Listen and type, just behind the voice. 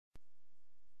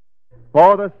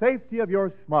For the safety of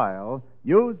your smile,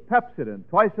 use Pepsodent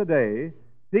twice a day.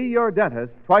 See your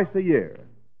dentist twice a year.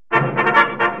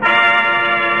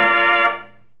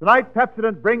 Tonight,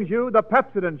 Pepsodent brings you The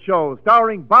Pepsodent Show,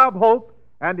 starring Bob Hope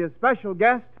and his special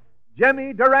guest,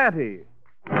 Jimmy Durante.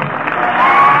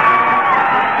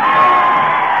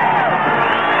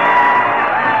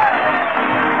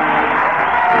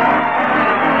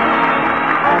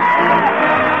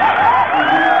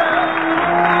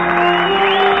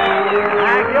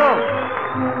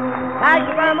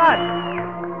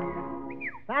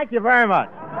 Thank you very much.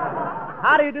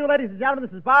 How do you do, ladies and gentlemen?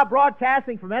 This is Bob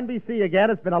broadcasting from NBC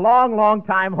again. It's been a long, long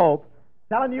time, Hope.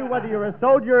 Telling you whether you're a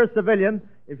soldier or a civilian,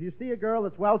 if you see a girl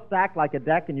that's well stacked like a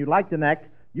deck and you like the neck,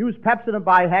 use Pepsodent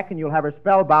by heck and you'll have her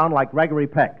spellbound like Gregory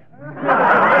Peck.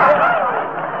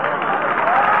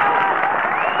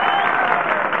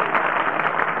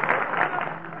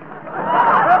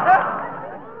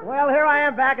 Well, here I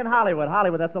am back in Hollywood.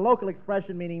 Hollywood, that's a local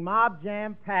expression meaning mob,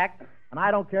 jam, packed. And I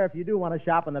don't care if you do want to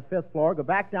shop on the 5th floor, go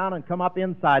back down and come up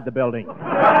inside the building.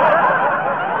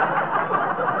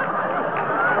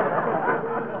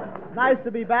 Nice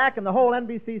to be back, and the whole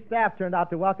NBC staff turned out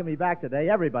to welcome me back today.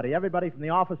 Everybody from the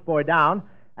office boy down.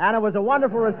 And it was a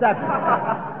wonderful reception.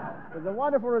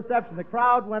 The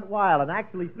crowd went wild and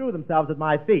actually threw themselves at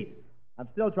my feet. I'm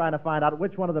still trying to find out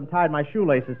which one of them tied my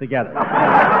shoelaces together.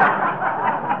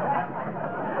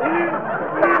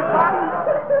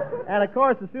 And, of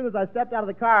course, as soon as I stepped out of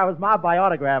the car, I was mobbed by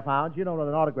autograph hounds. You know what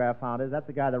an autograph hound is. That's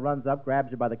the guy that runs up,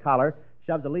 grabs you by the collar,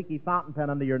 shoves a leaky fountain pen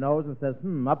under your nose, and says,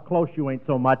 up close you ain't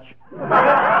so much.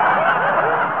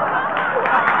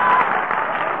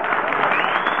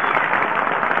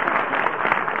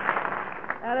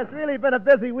 And it's really been a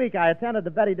busy week. I attended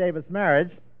the Betty Davis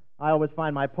marriage. I always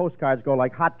find my postcards go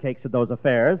like hotcakes at those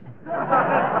affairs.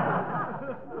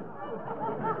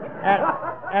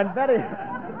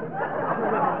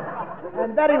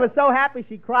 And Betty was so happy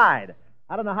she cried.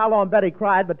 I don't know how long Betty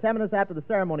cried, but 10 minutes after the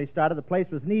ceremony started, the place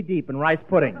was knee-deep in rice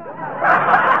pudding.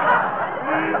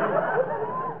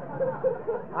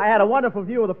 I had a wonderful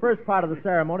view of the first part of the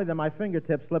ceremony, then my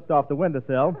fingertips slipped off the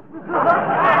windowsill. But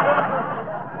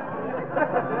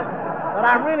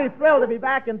I'm really thrilled to be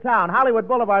back in town. Hollywood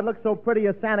Boulevard looks so pretty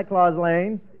as Santa Claus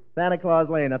Lane. Santa Claus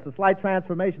Lane. That's a slight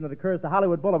transformation that occurs to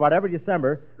Hollywood Boulevard every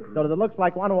December, so that it looks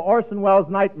like one of Orson Welles'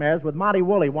 nightmares with Monty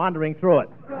Woolley wandering through it.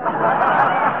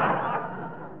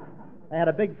 They had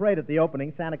a big parade at the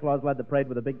opening. Santa Claus led the parade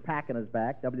with a big pack in his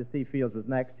back. W.C. Fields was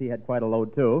next. He had quite a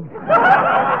load, too.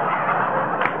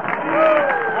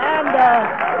 And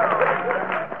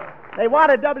they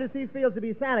wanted W.C. Fields to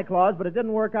be Santa Claus, but it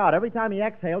didn't work out. Every time he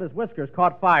exhaled, his whiskers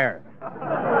caught fire.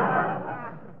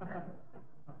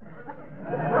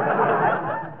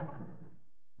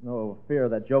 No fear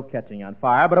of that joke catching on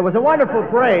fire, but it was a wonderful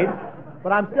parade.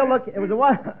 But I'm still looking. It was a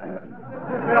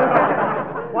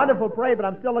wonderful parade, but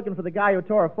I'm still looking for the guy who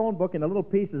tore a phone book into little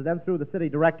pieces, then threw the city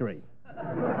directory.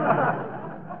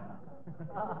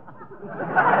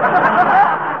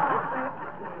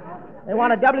 They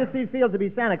wanted W.C. Fields to be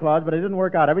Santa Claus, but it didn't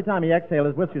work out. Every time he exhaled,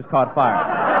 his whiskers caught fire.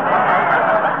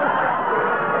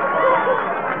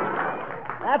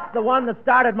 That's the one that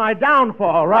started my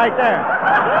downfall right there.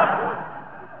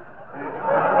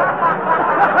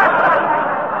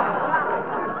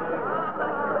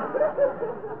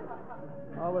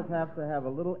 Always have to have a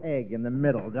little egg in the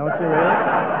middle, don't you really?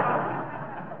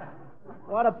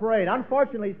 What a parade.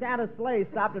 Unfortunately, Santa's sleigh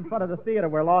stopped in front of the theater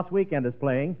where Lost Weekend is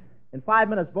playing. In 5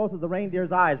 minutes, both of the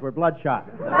reindeer's eyes were bloodshot.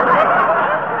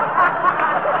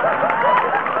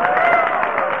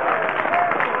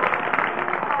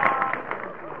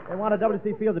 They wanted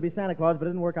W.C. Fields to be Santa Claus, but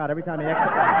it didn't work out every time he exhaled.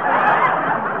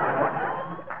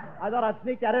 I thought I'd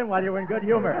sneak that in while you were in good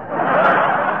humor.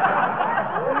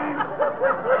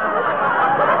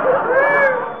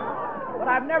 But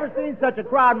I've never seen such a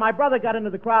crowd. My brother got into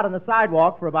the crowd on the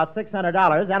sidewalk for about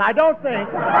 $600, and I don't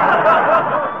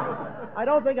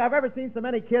think I've ever seen so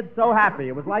many kids so happy.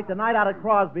 It was like the night out at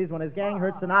Crosby's when his gang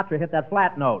heard Sinatra hit that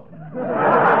flat note.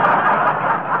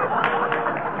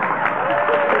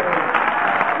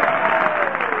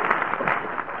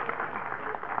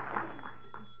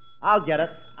 I'll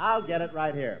get it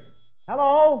right here.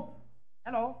 Hello?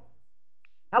 Hello?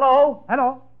 Hello?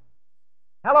 Hello?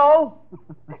 Hello?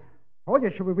 Told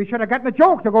you we should have gotten a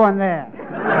joke to go in there.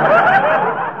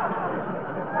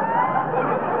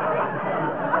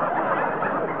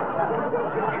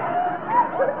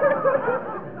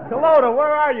 Kelowna,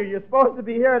 where are you? You're supposed to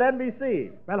be here at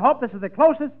NBC. Well, Hope, this is the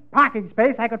closest parking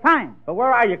space I could find. But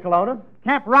where are you, Kelowna?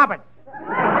 Camp Roberts.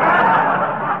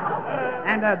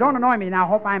 And don't annoy me now,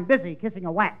 Hope. I'm busy kissing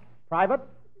a wax. Private?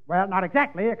 Well, not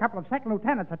exactly. A couple of second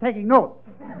lieutenants are taking notes.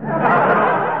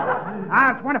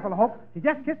 It's wonderful, Hope. She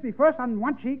just kissed me first on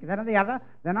one cheek, then on the other,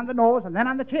 then on the nose, and then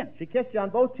on the chin. She kissed you on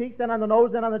both cheeks, then on the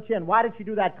nose, then on the chin. Why did she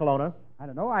do that, Kelowna? I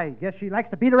don't know. I guess she likes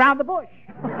to beat around the bush.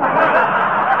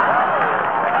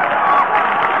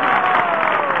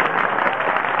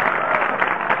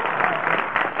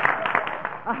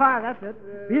 That's it.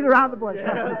 Beat around the bush.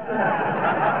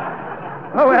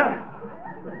 Oh, well.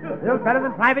 Still better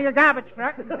than driving a garbage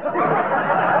truck.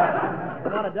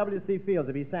 Not a W.C. Fields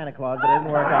to be Santa Claus, but it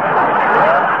didn't work out.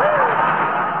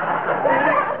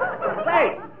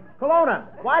 Say, Kelowna,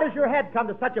 why does your head come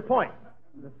to such a point?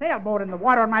 The sailboat in the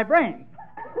water in my brain.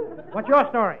 What's your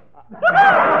story?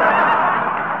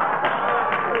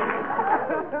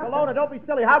 Kelowna, don't be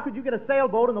silly. How could you get a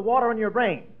sailboat in the water in your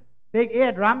brain? Big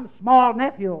eardrum, small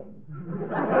nephew.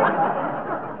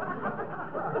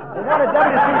 What a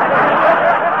W.C.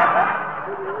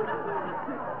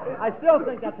 I still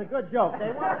think that's a good joke,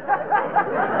 eh?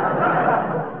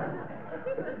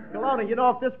 Kelowna, you know,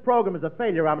 if this program is a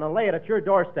failure, I'm going to lay it at your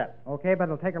doorstep. Okay, but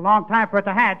it'll take a long time for it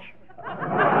to hatch.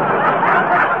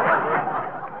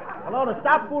 Kelowna,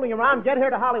 stop fooling around. Get here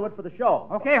to Hollywood for the show.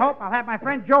 Okay, Hope. I'll have my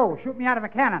friend Joe shoot me out of a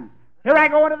cannon. Here I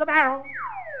go into the barrel.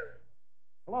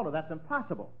 Kelowna, that's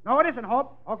impossible. No, it isn't,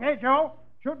 Hope. Okay, Joe.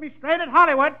 Shoot me straight at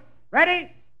Hollywood.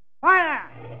 Ready? Fire!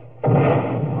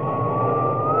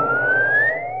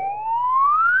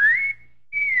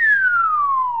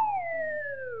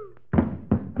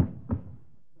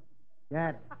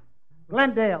 Dad.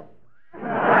 Glendale.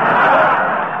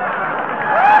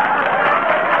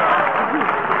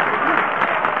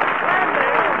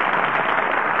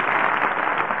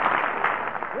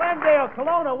 Glendale,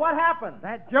 Kelowna, what happened?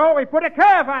 That Joe, he put a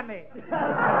curve on me.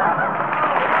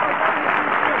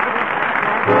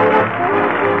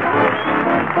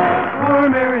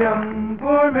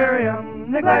 Poor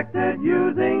Miriam, neglected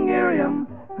using Irium.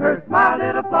 Curse my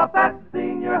little fluff at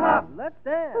senior hop. Let's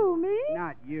dance. Who, me?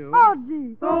 Not you. Oh,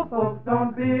 gee. So folks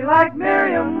don't be like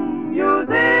Miriam, use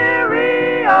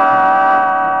Irium.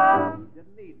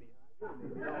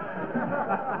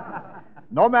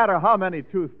 No matter how many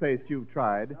toothpaste you've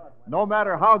tried, no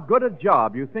matter how good a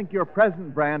job you think your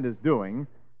present brand is doing,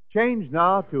 change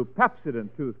now to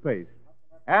Pepsodent toothpaste.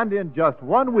 And in just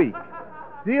 1 week,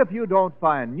 see if you don't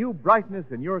find new brightness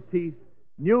in your teeth,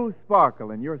 new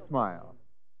sparkle in your smile.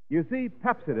 You see,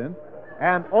 Pepsodent,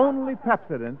 and only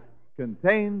Pepsodent,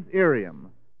 contains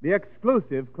Irium, the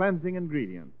exclusive cleansing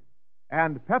ingredient.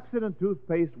 And Pepsodent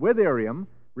toothpaste with Irium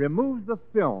removes the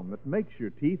film that makes your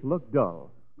teeth look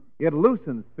dull. It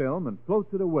loosens film and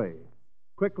floats it away,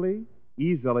 quickly,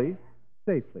 easily,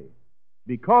 safely.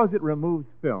 Because it removes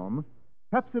film,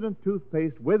 Pepsodent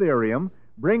toothpaste with Irium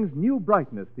brings new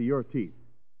brightness to your teeth.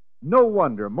 No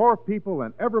wonder more people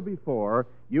than ever before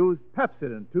use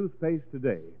Pepsodent toothpaste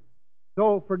today.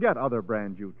 So forget other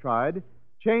brands you've tried.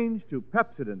 Change to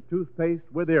Pepsodent toothpaste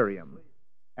with Irium.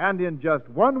 And in just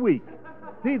 1 week,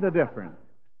 see the difference.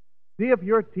 See if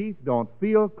your teeth don't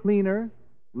feel cleaner,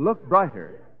 look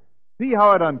brighter. See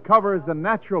how it uncovers the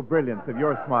natural brilliance of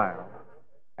your smile.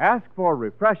 Ask for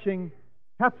refreshing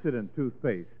Pepsodent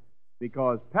toothpaste,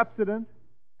 because Pepsodent,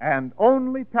 and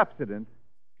only Pepsodent,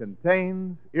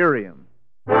 contains Irium.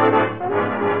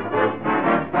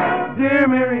 Dear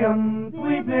Miriam,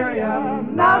 sweet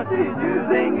Miriam, now she's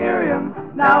using Irium.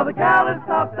 Now the gal is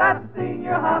stopped at the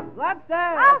senior hop. Let's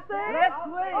dance. I'll sing. Let's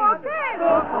swing. Okay.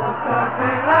 So folks don't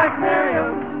be like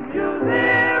Miriam, use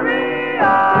Irium.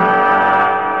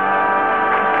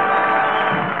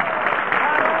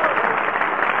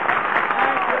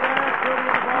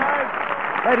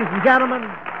 Ladies and gentlemen,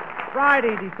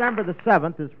 Friday, December the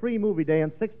 7th is free movie day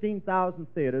in 16,000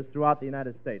 theaters throughout the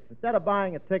United States. Instead of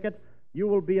buying a ticket, you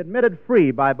will be admitted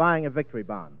free by buying a victory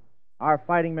bond. Our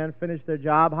fighting men finished their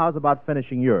job. How's about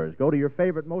finishing yours? Go to your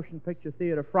favorite motion picture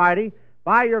theater Friday,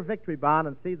 buy your victory bond,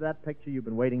 and see that picture you've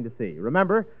been waiting to see.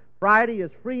 Remember, Friday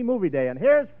is free movie day, and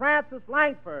here's Francis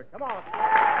Langford. Come on.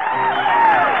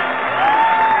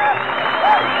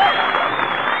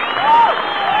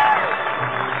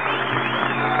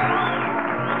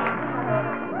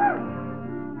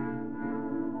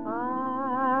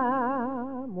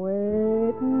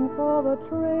 The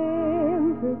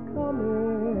train to come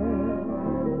in,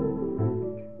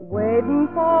 waiting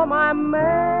for my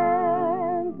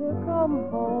man to come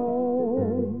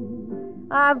home.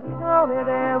 I've counted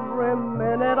every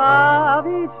minute of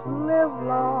each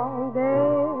livelong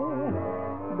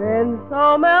day, been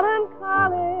so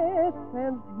melancholy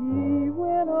since he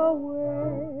went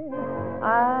away.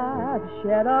 I've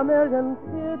shed a million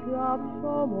teardrops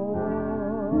or more,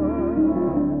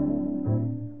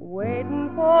 waiting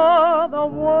for the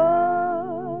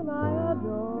one I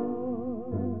adore.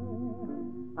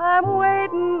 I'm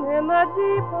waiting in the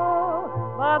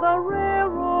depot by the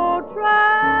railroad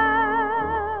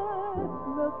track,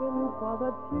 looking for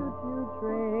the choo-choo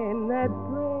train that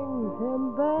brings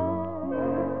him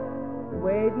back,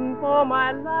 waiting for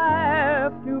my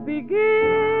life to begin,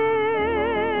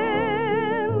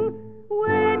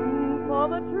 waiting for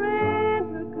the train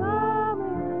to come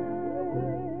in.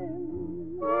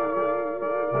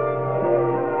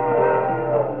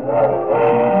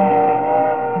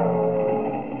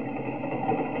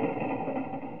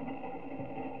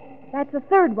 That's the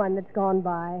third one that's gone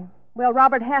by. Well,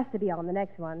 Robert has to be on the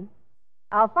next one.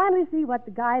 I'll finally see what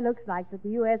the guy looks like that the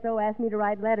USO asked me to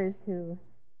write letters to.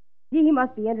 Gee, he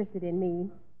must be interested in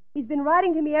me. He's been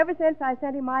writing to me ever since I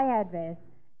sent him my address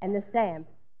and the stamp.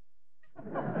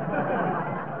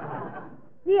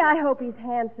 Gee, I hope he's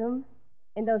handsome.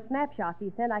 In those snapshots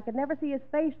he sent, I could never see his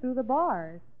face through the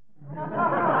bars. I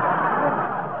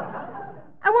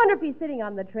wonder if he's sitting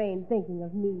on the train thinking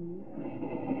of me.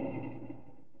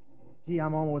 Gee,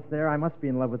 I'm almost there. I must be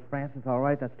in love with Frances, all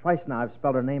right. That's twice now I've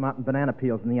spelled her name out in banana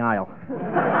peels in the aisle.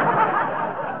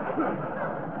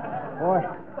 Boy,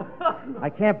 I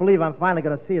can't believe I'm finally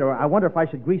going to see her. I wonder if I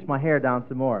should grease my hair down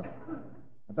some more.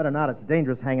 I better not. It's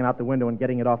dangerous hanging out the window and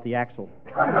getting it off the axle.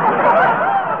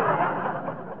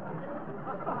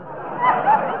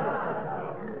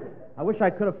 I wish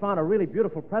I could have found a really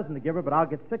beautiful present to give her, but I'll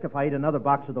get sick if I eat another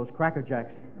box of those Cracker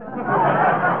Jacks.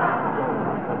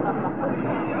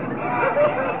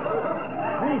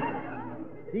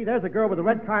 Gee, there's a girl with a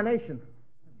red carnation.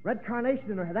 Red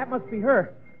carnation in her hair. That must be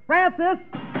her. Frances!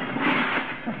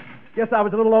 Guess I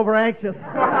was a little over-anxious.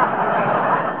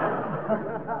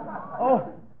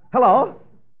 Oh, hello.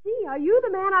 Gee, are you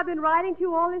the man I've been writing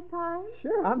to all this time?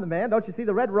 Sure, I'm the man. Don't you see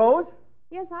the red rose?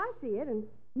 Yes, I see it, and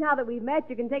now that we've met,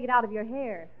 you can take it out of your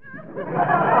hair.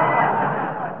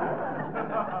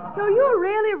 So you're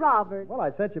really Robert. Well,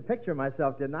 I sent you a picture of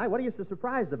myself, didn't I? What are you so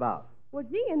surprised about? Well,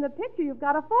 gee, in the picture you've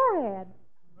got a forehead.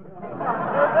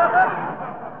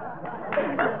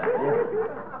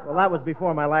 Well, that was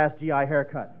before my last GI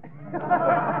haircut.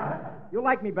 You'll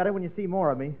like me better when you see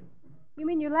more of me. You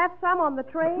mean you left some on the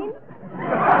train?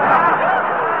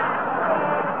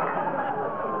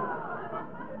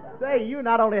 Say, you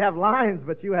not only have lines,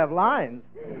 but you have lines.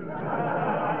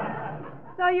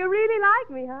 So you really like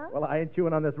me, huh? Well, I ain't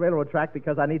chewing on this railroad track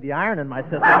because I need the iron in my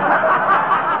system.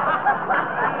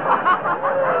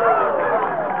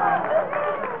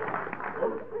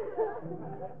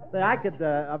 Say, I could,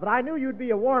 but I knew you'd be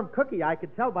a warm cookie. I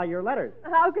could tell by your letters.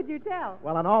 How could you tell?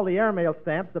 Well, on all the airmail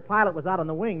stamps, the pilot was out on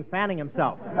the wing fanning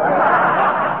himself.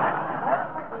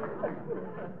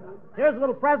 Here's a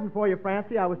little present for you,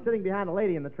 Francie. I was sitting behind a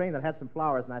lady in the train that had some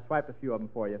flowers, and I swiped a few of them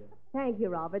for you. Thank you,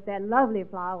 Robert. They're lovely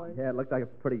flowers. Yeah, it looked like a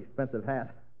pretty expensive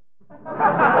hat.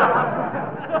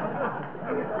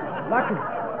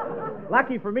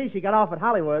 Lucky for me, she got off at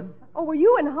Hollywood. Oh, were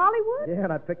you in Hollywood? Yeah,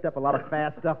 and I picked up a lot of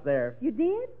fast stuff there. You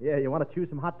did? Yeah, you want to chew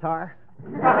some hot tar?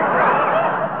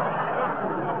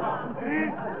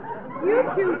 You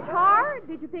chew tar?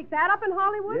 Did you pick that up in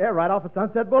Hollywood? Yeah, right off of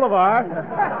Sunset Boulevard.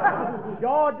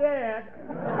 Sure did.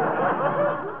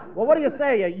 Well, what do you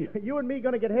say? You and me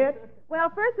going to get hit? Well,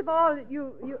 first of all,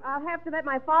 I'll have to let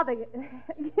my father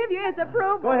give you his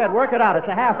approval. Go ahead, work it out. It's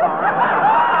a half hour.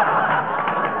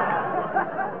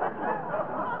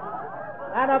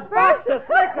 And a box of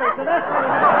Snickers to this one.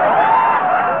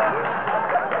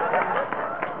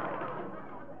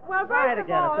 Well, Try it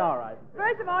again. It's all right.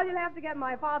 First of all, you'll have to get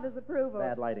my father's approval.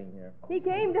 Bad lighting here. He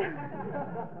came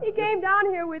down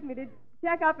here with me to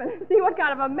check up and see what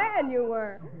kind of a man you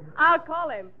were. I'll call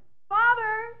him.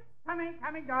 Father!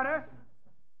 Coming, daughter.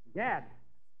 Gad,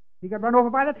 he got run over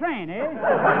by the train, eh?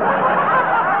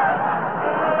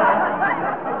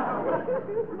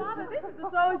 Father, this is the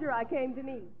soldier I came to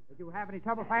meet. Did you have any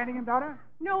trouble finding him, daughter?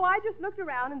 No, I just looked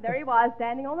around, and there he was,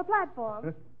 standing on the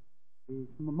platform. Be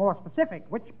more specific.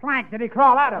 Which plank did he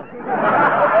crawl out of?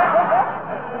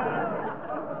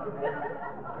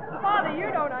 Father,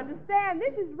 you don't understand.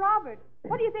 This is Robert.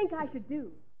 What do you think I should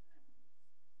do?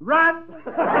 Run!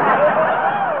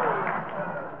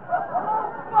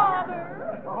 Father!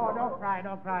 Oh, don't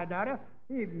cry, daughter.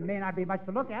 He may not be much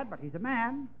to look at, but he's a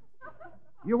man.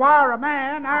 You are a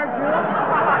man, aren't you?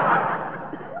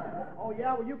 Oh,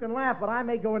 yeah, well, you can laugh, but I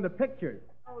may go into pictures.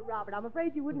 Oh, Robert, I'm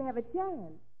afraid you wouldn't have a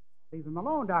chance. Leave him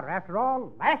alone, daughter. After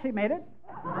all, Lassie made it.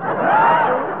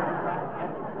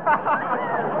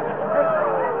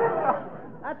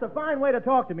 That's a fine way to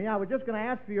talk to me. I was just going to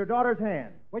ask for your daughter's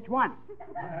hand. Which one?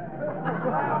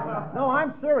 No,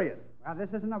 I'm serious. Well, this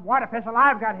isn't a water pistol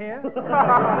I've got here.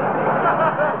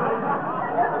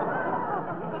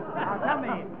 Now,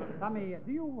 tell me,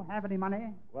 do you have any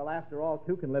money? Well, after all,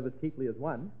 two can live as cheaply as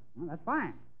one. Well, that's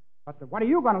fine. But what are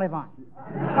you going to live on?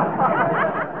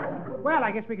 Well,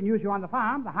 I guess we can use you on the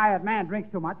farm. The hired man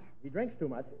drinks too much. He drinks too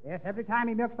much. Yes, every time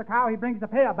he milks the cow, he brings the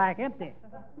pail back empty.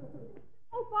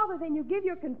 Oh, Father, then you give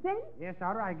your consent? Yes,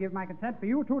 daughter, I give my consent for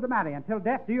you two to marry. Until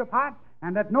death do you part,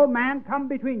 and let no man come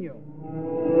between you.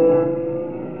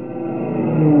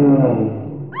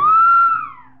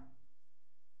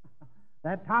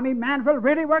 That Tommy Manville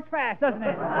really works fast, doesn't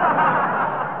it?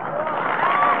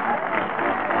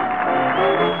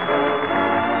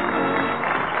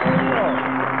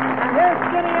 And here's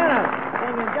Skinny Ennis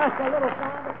singing just a little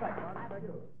sound effect.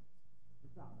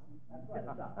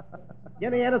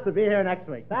 Skinny Ennis will be here next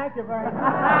week. Thank you very much.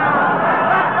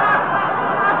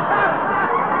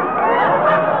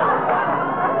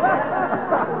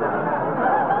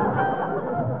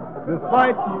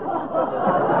 Despite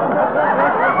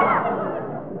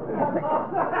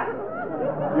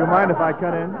you mind if I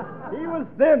cut in? He was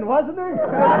thin, wasn't he?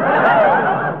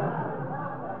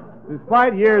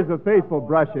 Despite years of faithful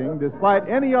brushing, despite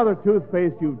any other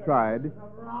toothpaste you've tried,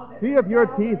 see if your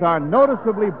teeth are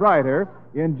noticeably brighter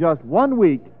in just 1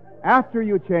 week after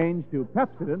you change to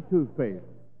Pepsodent toothpaste.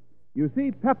 You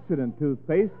see, Pepsodent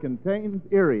toothpaste contains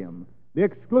irium, the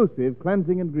exclusive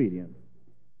cleansing ingredient.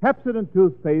 Pepsodent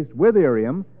toothpaste with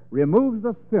irium removes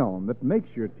the film that makes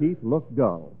your teeth look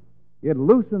dull. It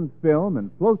loosens film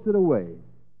and floats it away,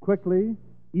 quickly,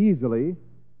 easily,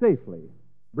 safely,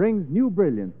 brings new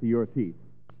brilliance to your teeth.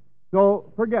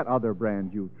 So forget other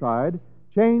brands you've tried.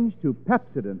 Change to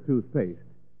Pepsodent toothpaste.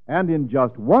 And in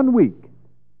just 1 week,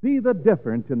 see the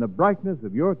difference in the brightness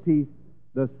of your teeth,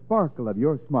 the sparkle of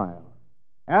your smile.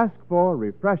 Ask for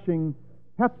refreshing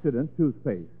Pepsodent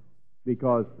toothpaste,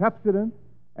 because Pepsodent,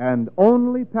 and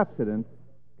only Pepsodent,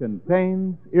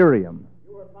 contains irium.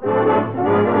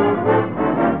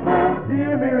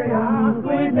 Dear Miriam,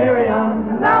 sweet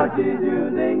Miriam, now she's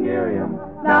using irium.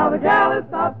 Now the gal is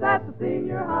stopped at the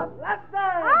senior house. Let's sing!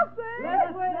 I'll sing!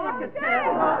 Let's rock it,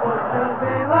 what would still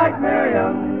be like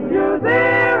Miriam? Use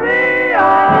irium!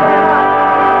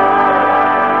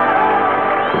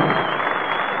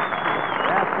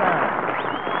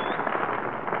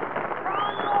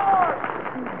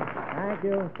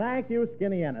 Thank you,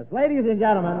 Skinny Ennis. Ladies and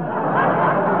gentlemen,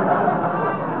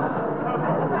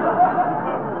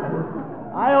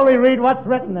 I only read what's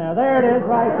written there. There it is,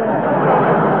 right there.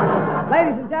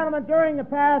 Ladies and gentlemen, during the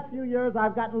past few years,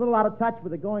 I've gotten a little out of touch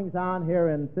with the goings-on here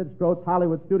in Sid Stroh's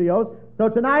Hollywood studios. So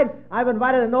tonight, I've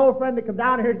invited an old friend to come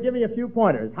down here to give me a few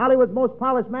pointers. Hollywood's most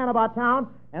polished man about town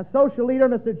and social leader,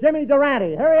 Mr. Jimmy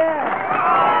Durante. Here he is.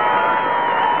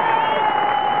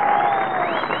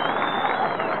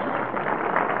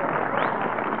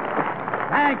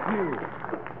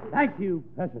 Thank you,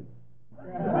 peasant.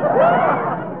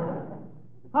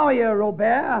 How are you,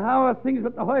 Robert? How are things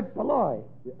with the hoi polloi?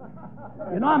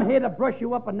 You know, I'm here to brush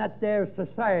you up on that there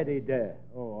society there.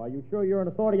 Oh, are you sure you're an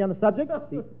authority on the subject?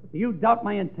 Do you doubt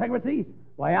my integrity?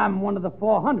 Why, I'm one of the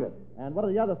 400. And what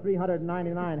do the other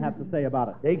 399 have to say about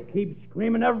it? They keep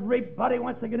screaming everybody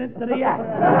wants to get into the act.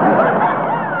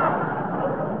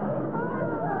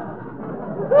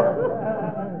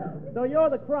 So you're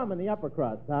the crumb in the upper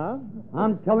crust, huh?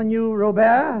 I'm telling you,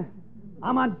 Robert,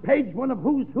 I'm on page 1 of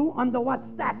Who's Who under what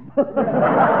stat.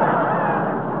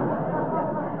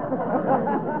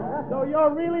 So you're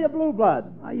really a blue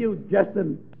blood. Are you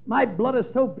jesting? My blood is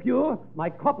so pure, my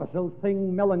corpuscles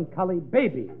sing melancholy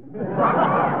baby. But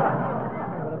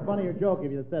a funnier joke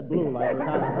if you said blue like it's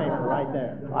on the paper right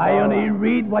there. I only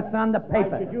read what's on the paper.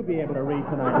 Why should you be able to read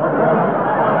tonight?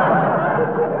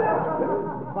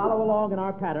 Follow along in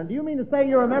our pattern. Do you mean to say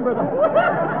you remember the...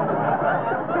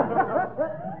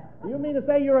 Do you mean to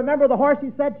say you remember the horse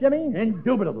you said, Jimmy?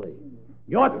 Indubitably.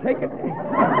 You're taking...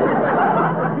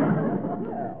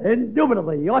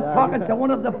 Indubitably. You're talking to one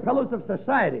of the fellows of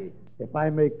society, if I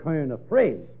may coin a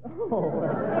phrase. Oh.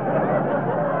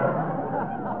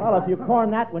 Well, if you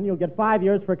corn that one, you'll get 5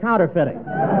 years for counterfeiting.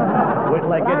 Wait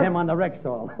till I get him on the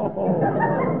Rexall.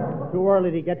 Too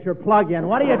early to get your plug in.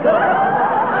 What are you doing?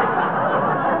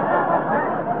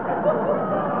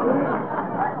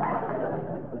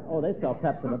 Oh, they sell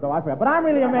Pepsodent, though. I forgot. But I'm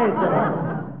really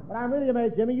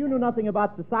amazed, Jimmy. You knew nothing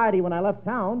about society when I left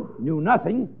town. Knew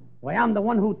nothing? Why, I'm the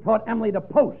one who taught Emily to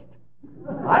post.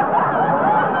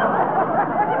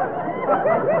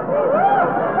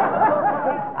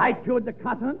 I toured the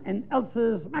continent in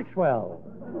Elsa's Maxwell.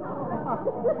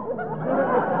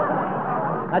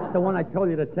 That's the one I told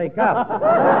you to take up.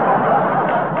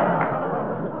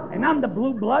 And I'm the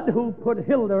blue blood who put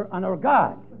Hilda on her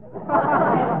guard.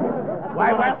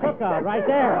 Why, well, cookout right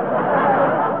there.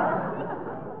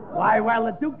 Why, while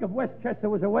the Duke of Westchester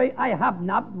was away, I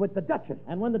hobnobbed with the Duchess.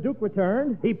 And when the Duke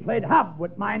returned, He played hob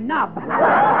with my knob.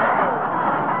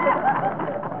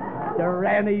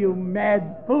 Durante, you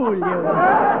mad fool, you.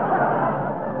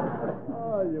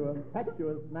 oh, you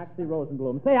impetuous Maxie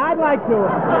Rosenblum. Say, I'd like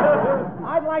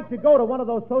to go to one of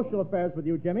those social affairs with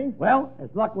you, Jimmy. Well, as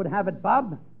luck would have it,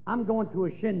 Bob, I'm going to a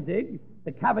shindig.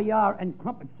 The caviar and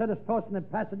crumpet set us tossing in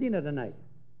Pasadena tonight.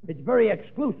 It's very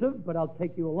exclusive, but I'll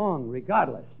take you along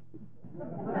regardless.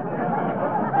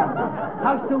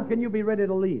 How soon can you be ready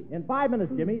to leave? In 5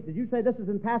 minutes, Jimmy. Did you say this is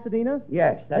in Pasadena?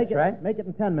 Yes, that's right. Make it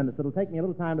in 10 minutes. It'll take me a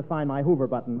little time to find my Hoover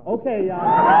button. Okay,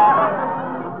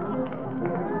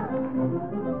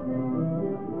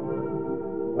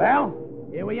 Well,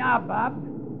 here we are, Bob.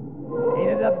 Ain't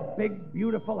it a big,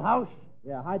 beautiful house?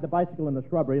 Yeah, hide the bicycle in the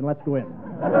shrubbery and let's go in. Say,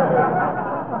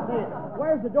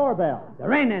 where's the doorbell?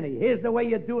 There ain't any. Here's the way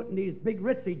you do it in these big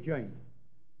ritzy joints.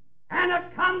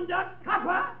 Anaconda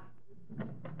copper!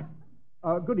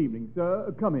 Good evening,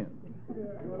 sir. Come in.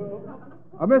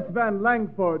 Miss Van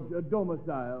Langford's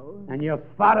domicile. And your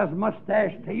father's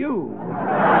mustache to you.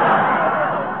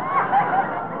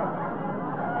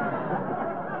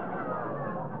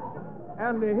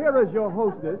 And here is your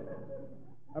hostess,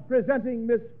 presenting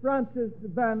Miss Frances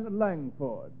Van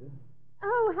Langford.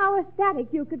 Oh, how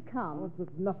ecstatic you could come. This was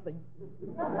nothing.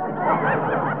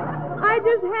 I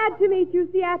just had to meet you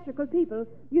theatrical people.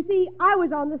 You see, I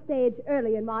was on the stage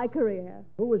early in my career.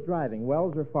 Who was driving,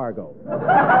 Wells or Fargo?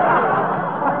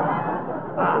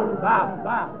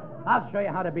 Bob. I'll show you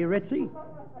how to be ritzy.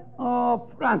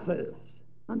 Oh, Francis,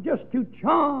 I'm just too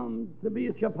charmed to be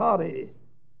at your party.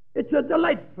 It's a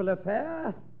delightful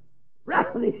affair.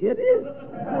 Rally, it is.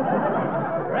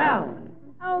 Rally.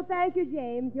 Oh, thank you,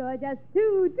 James. You're just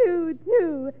too.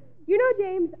 You know,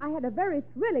 James, I had a very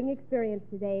thrilling experience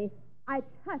today. I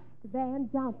touched Van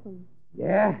Johnson.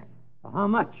 Yeah? For how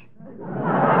much?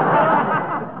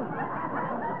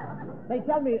 Say,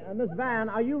 tell me, Miss Van,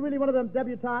 are you really one of them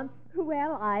debutantes?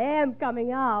 Well, I am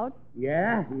coming out.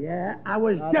 Yeah. I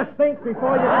was Just think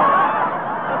before you...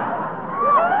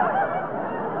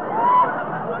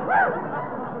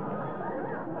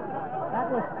 That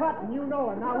was cut, and you know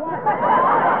it. Now what?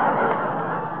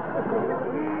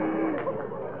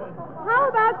 How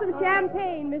about some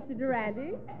champagne, Mr.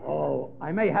 Durante? Oh,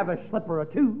 I may have a slipper or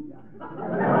two.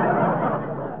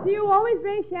 Do you always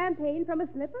drink champagne from a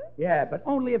slipper? Yeah, but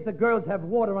only if the girls have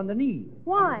water on the knees.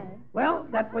 Why? Well,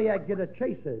 that way I get a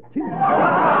chaser, too.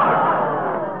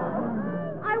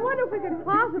 I wonder if we could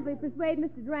possibly persuade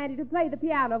Mr. Durante to play the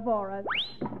piano for us.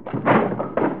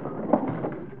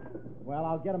 Well,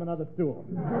 I'll get him another stool.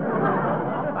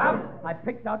 Well, I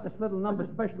picked out this little number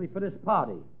specially for this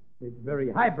party. It's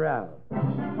very highbrow.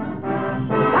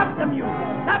 Stop the music!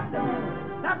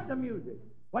 Stop the music!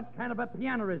 What kind of a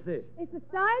piano is this? It's a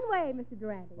Steinway, Mr.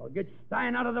 Durante. Well, get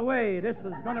Stein out of the way. This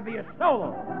is going to be a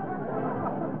solo.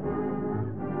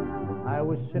 I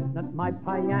was sitting at my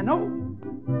piano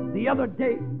the other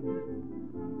day,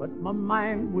 but my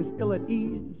mind was ill at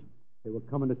ease. They were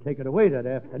coming to take it away that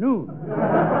afternoon.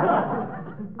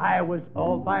 I was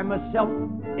all by myself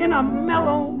in a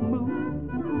mellow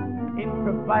mood,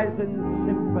 improvising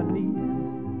symphonies.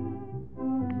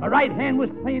 My right hand was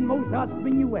playing Mozart's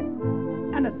Minuet,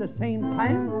 and at the same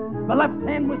time, my left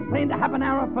hand was playing the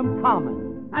Habanera from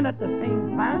Carmen, and at the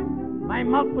same time, my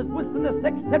mouth was whistling a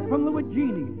sextet from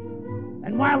Luigini's.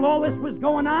 And while all this was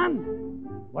going on,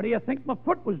 what do you think my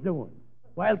foot was doing?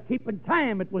 While keeping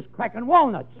time, it was cracking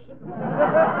walnuts.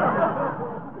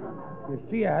 You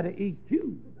see, I had to eat,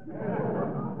 too.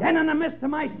 Then, in the midst of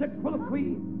my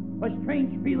soliloquy, a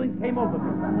strange feeling came over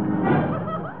me.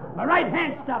 My right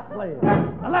hand stopped playing.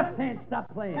 My left hand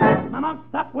stopped playing. My mouth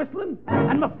stopped whistling,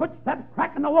 and my foot stopped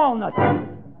cracking the walnuts.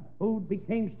 Food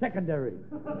became secondary.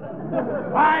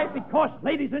 Why? Because,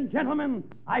 ladies and gentlemen,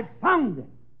 I found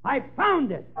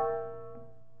it.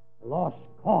 The lost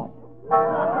chord.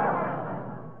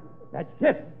 That's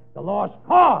it. The lost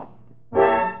chord.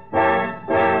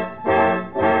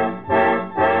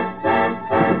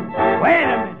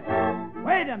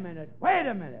 Wait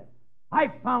a minute. I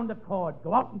found the chord.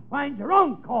 Go out and find your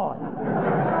own chord.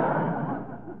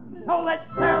 So let's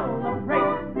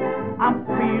celebrate. I'm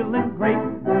feeling great.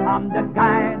 I'm the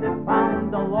guy that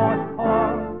found the lost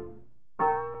chord.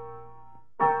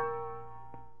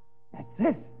 That's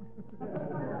it.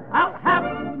 I'll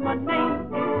have my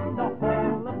name in the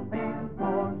Hall of Fame,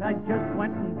 'cause I just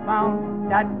went and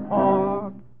found that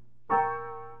chord.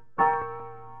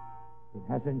 It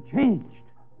hasn't changed.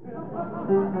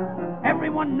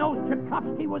 Everyone knows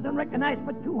Tchaikovsky wasn't recognized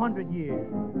for 200 years.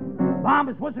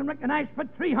 Brahms wasn't recognized for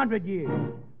 300 years.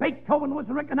 Beethoven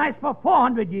wasn't recognized for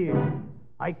 400 years.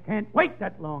 I can't wait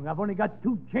that long. I've only got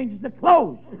 2 changes of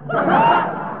clothes.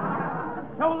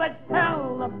 So let's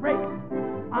celebrate.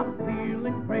 I'm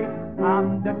feeling great.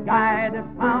 I'm the guy that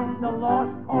found the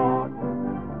lost chord.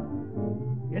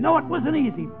 You know, it wasn't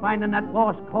easy finding that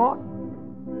lost chord.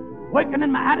 Working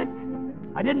in my attic,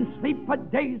 I didn't sleep for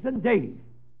days and days.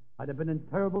 I'd have been in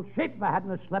terrible shape if I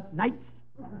hadn't slept nights.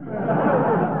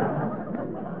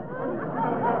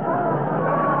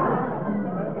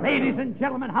 Ladies and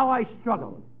gentlemen, how I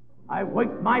struggled. I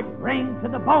worked my brain to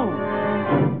the bone.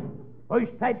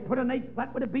 First, I'd put an A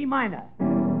flat with a B minor.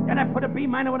 Then I put a B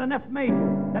minor with an F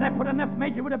major. Then I put an F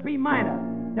major with a B minor.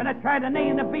 Then I tried an A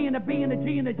and a B and a B and a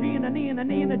G and a G and an E and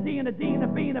an E and a D and a D and a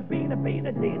B and a B and a B and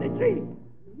a D and a G.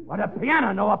 What a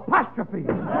piano, no apostrophes.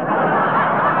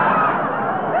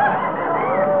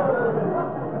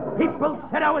 People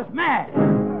said I was mad.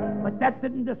 But that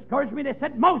didn't discourage me. They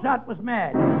said Mozart was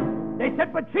mad. They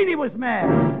said Puccini was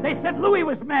mad. They said Louis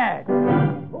was mad.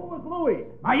 Who was Louis?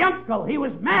 My uncle. He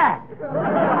was mad.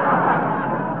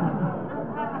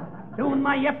 Soon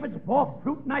my efforts bore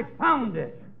fruit and I found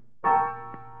it.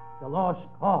 The lost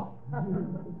chord.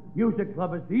 Music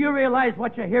lovers, do you realize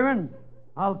what you're hearing?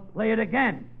 I'll play it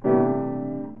again.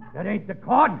 That ain't the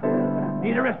chord.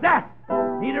 Neither is that.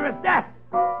 Neither is that.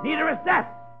 Neither is that.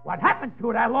 What happened to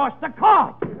it? I lost the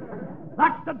chord.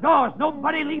 Lock the doors.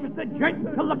 Nobody leaves the joint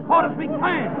until the chord is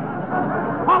returned.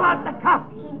 Call out the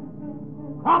cops.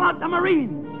 Call out the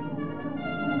Marines.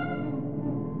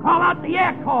 Call out the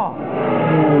Air Corps.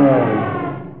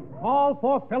 Call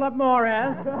for Philip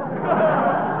Morris.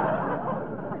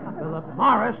 Philip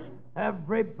Morris?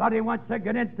 Everybody wants to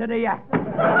get into the act.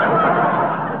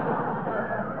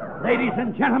 Ladies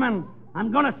and gentlemen,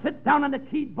 I'm going to sit down on the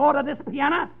keyboard of this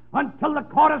piano until the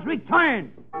chord is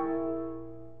returned.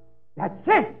 That's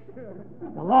it.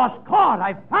 The lost chord.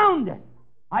 I found it.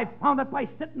 I found it by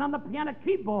sitting on the piano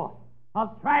keyboard.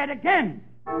 I'll try it again.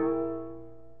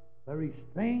 Very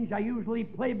strange. I usually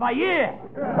play by ear.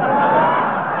 So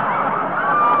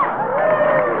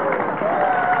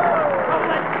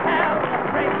let's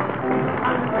celebrate.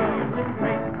 I'm feeling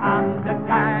great. I'm the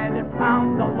guy that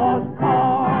found the lost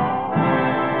chord.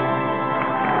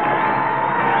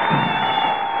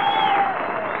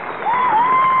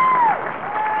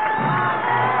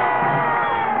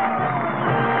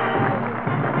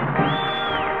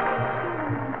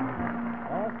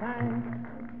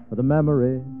 For the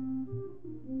memory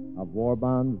of war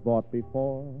bonds bought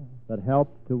before that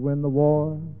helped to win the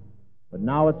war. But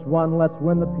now it's won, let's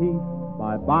win the peace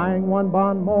by buying one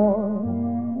bond more.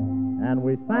 And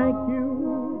we thank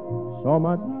you so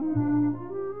much.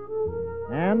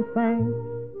 And thanks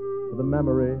for the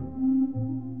memory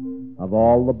of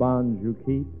all the bonds you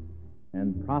keep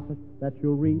and profits that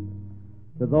you'll reap.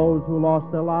 To those who lost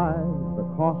their lives, the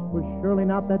cost was surely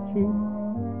not that cheap.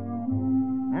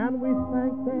 And we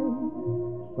thank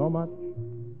them so much.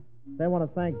 I want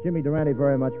to thank Jimmy Durante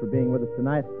very much for being with us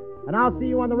tonight. And I'll see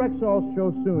you on the Rexall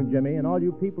show soon, Jimmy. And all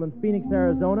you people in Phoenix,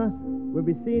 Arizona, we'll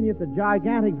be seeing you at the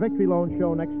gigantic Victory Loan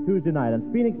show next Tuesday night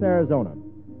in Phoenix, Arizona.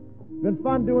 It's been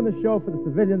fun doing the show for the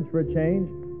civilians for a change.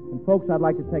 And folks, I'd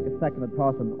like to take a second to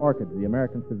toss an orchid to the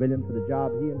American civilian for the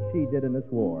job he and she did in this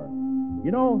war.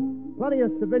 You know, plenty of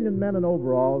civilian men in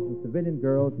overalls and civilian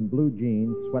girls in blue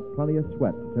jeans sweat plenty of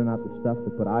sweat to turn out the stuff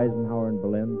that put Eisenhower in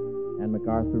Berlin and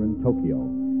MacArthur in Tokyo.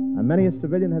 And many a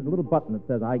civilian has a little button that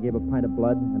says, I gave a pint of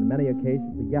blood, and in many a case,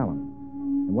 it's a gallon.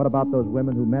 And what about those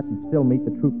women who met and still meet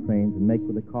the troop trains and make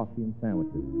with the coffee and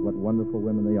sandwiches? What wonderful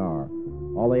women they are.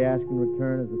 All they ask in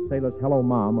return is a sailor's hello,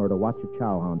 Mom, or to watch a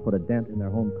chowhound put a dent in their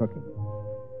home cooking.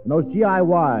 And those GI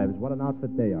wives, what an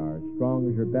outfit they are, as strong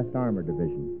as your best armor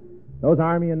division. Those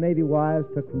Army and Navy wives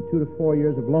took from 2 to 4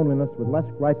 years of loneliness with less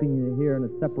griping than you hear in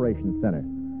a separation center.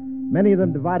 Many of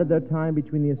them divided their time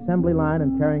between the assembly line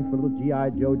and caring for little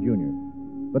G.I. Joe Jr.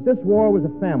 But this war was a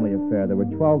family affair. There were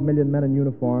 12 million men in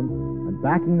uniform, and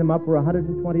backing them up were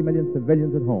 120 million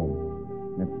civilians at home.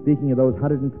 And speaking of those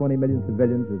 120 million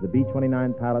civilians, as the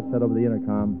B-29 pilot said over the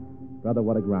intercom, brother,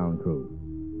 what a ground crew.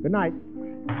 Good night.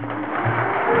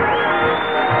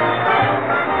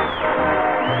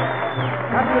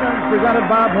 Pepsodent presented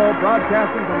Bob Hope,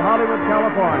 broadcasting from Hollywood,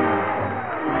 California.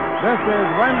 This is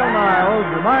Wendell Niles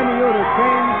reminding you to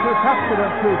change to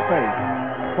Pepsodent toothpaste.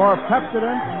 For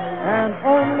Pepsodent and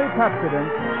only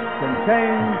Pepsodent can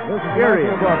change this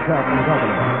area. Broadcasting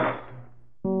Company.